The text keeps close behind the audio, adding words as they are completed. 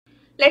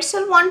Let's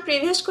solve one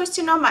previous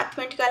question of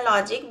mathematical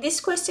logic. This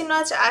question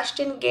was asked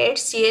in GATE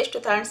CS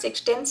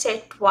 2016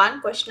 set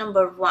 1, question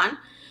number 1.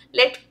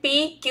 Let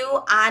P,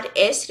 Q, R,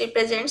 S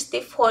represents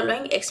the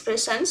following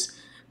expressions.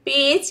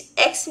 P is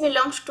x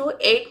belongs to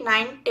 8,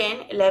 9,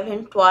 10,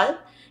 11, 12.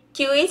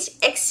 Q is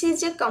x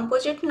is a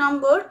composite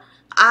number.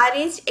 R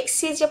is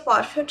x is a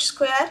perfect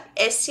square.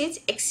 S is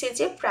x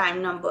is a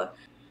prime number.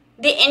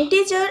 The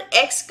integer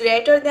x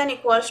greater than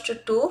equals to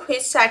 2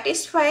 which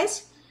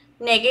satisfies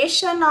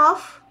negation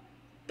of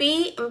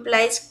P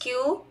implies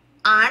Q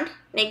and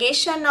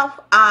negation of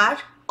R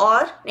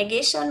or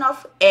negation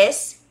of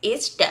S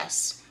is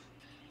dash.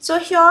 So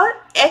here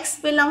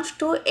x belongs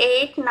to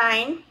 8,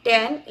 9,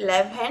 10,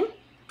 11,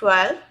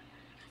 12.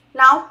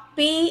 Now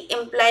P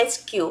implies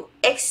Q.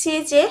 X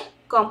is a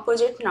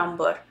composite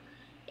number.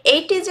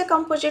 8 is a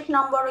composite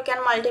number, we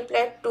can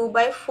multiply 2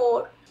 by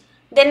 4.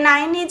 Then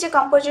 9 is a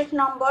composite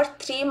number,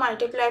 3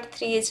 multiplied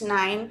 3 is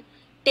 9.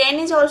 10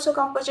 is also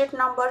composite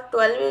number,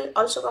 12 is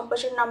also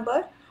composite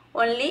number.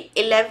 Only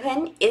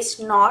 11 is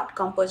not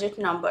composite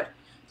number.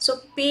 So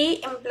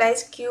P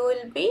implies Q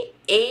will be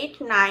 8,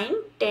 9,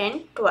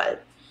 10, 12.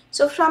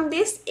 So from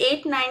this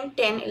 8, 9,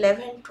 10,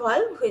 11,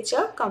 12 which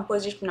are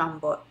composite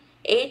number.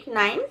 8,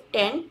 9,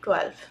 10,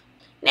 12.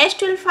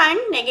 Next we will find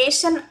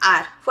negation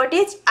R. What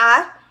is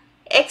R?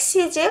 X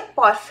is a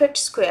perfect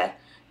square.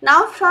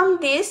 Now from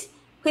this,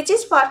 which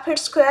is perfect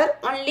square,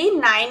 only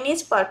 9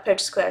 is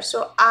perfect square.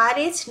 So R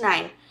is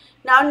 9.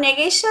 Now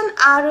negation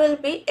R will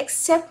be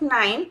except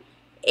 9,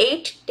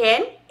 8,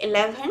 10,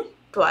 11,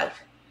 12.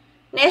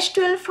 Next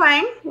we will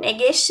find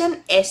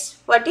negation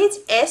S. What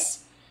is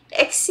S?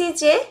 X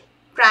is a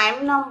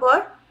prime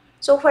number.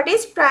 So what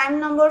is prime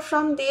number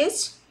from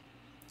this?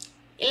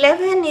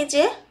 11 is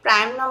a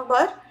prime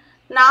number.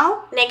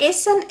 Now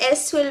negation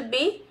S will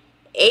be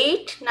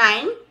 8,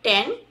 9,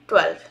 10,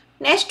 12.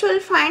 Next we will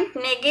find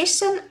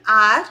negation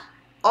R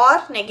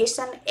or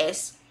negation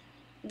S.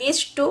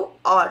 These two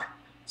are.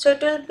 So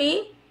it will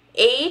be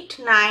 8,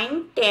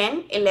 9,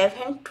 10,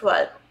 11,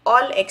 12.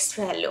 All x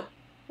value.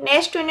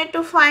 Next we need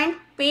to find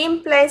P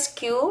implies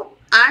Q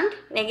and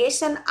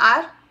negation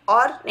R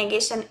or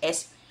negation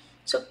S.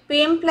 So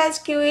P implies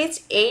Q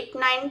is 8,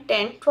 9,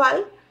 10,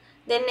 12.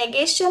 Then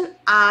negation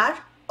R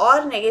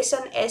or negation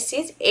S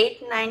is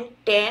 8, 9,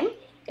 10,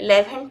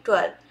 11,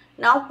 12.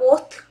 Now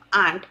both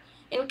AND.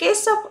 In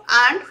case of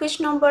AND,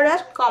 which number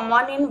are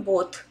common in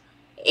both?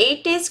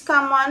 8 is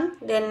common,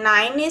 then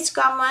 9 is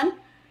common,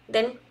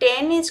 then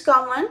 10 is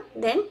common,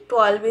 then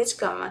 12 is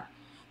common.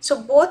 So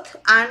both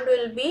AND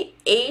will be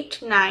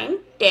 8, 9,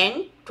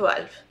 10,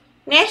 12.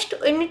 Next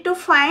we need to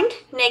find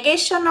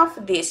negation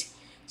of this.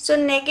 So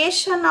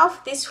negation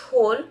of this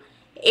whole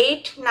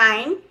 8,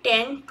 9,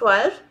 10,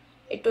 12,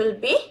 it will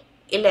be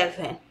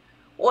 11.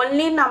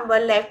 Only number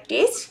left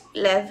is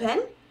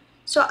 11.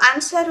 So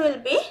answer will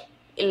be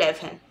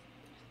 11.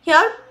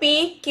 Here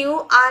P,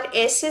 Q, R,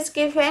 S is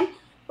given.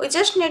 We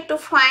just need to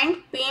find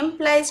P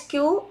implies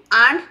Q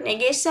and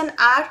negation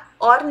R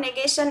or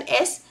negation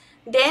S.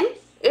 Then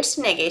its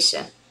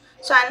negation.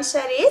 So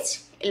answer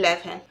is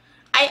 11.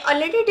 I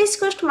already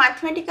discussed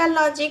mathematical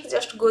logic.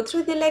 Just go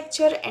through the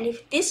lecture, and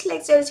if this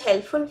lecture is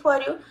helpful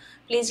for you,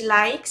 please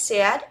like,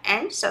 share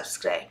and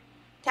subscribe.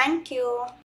 Thank you.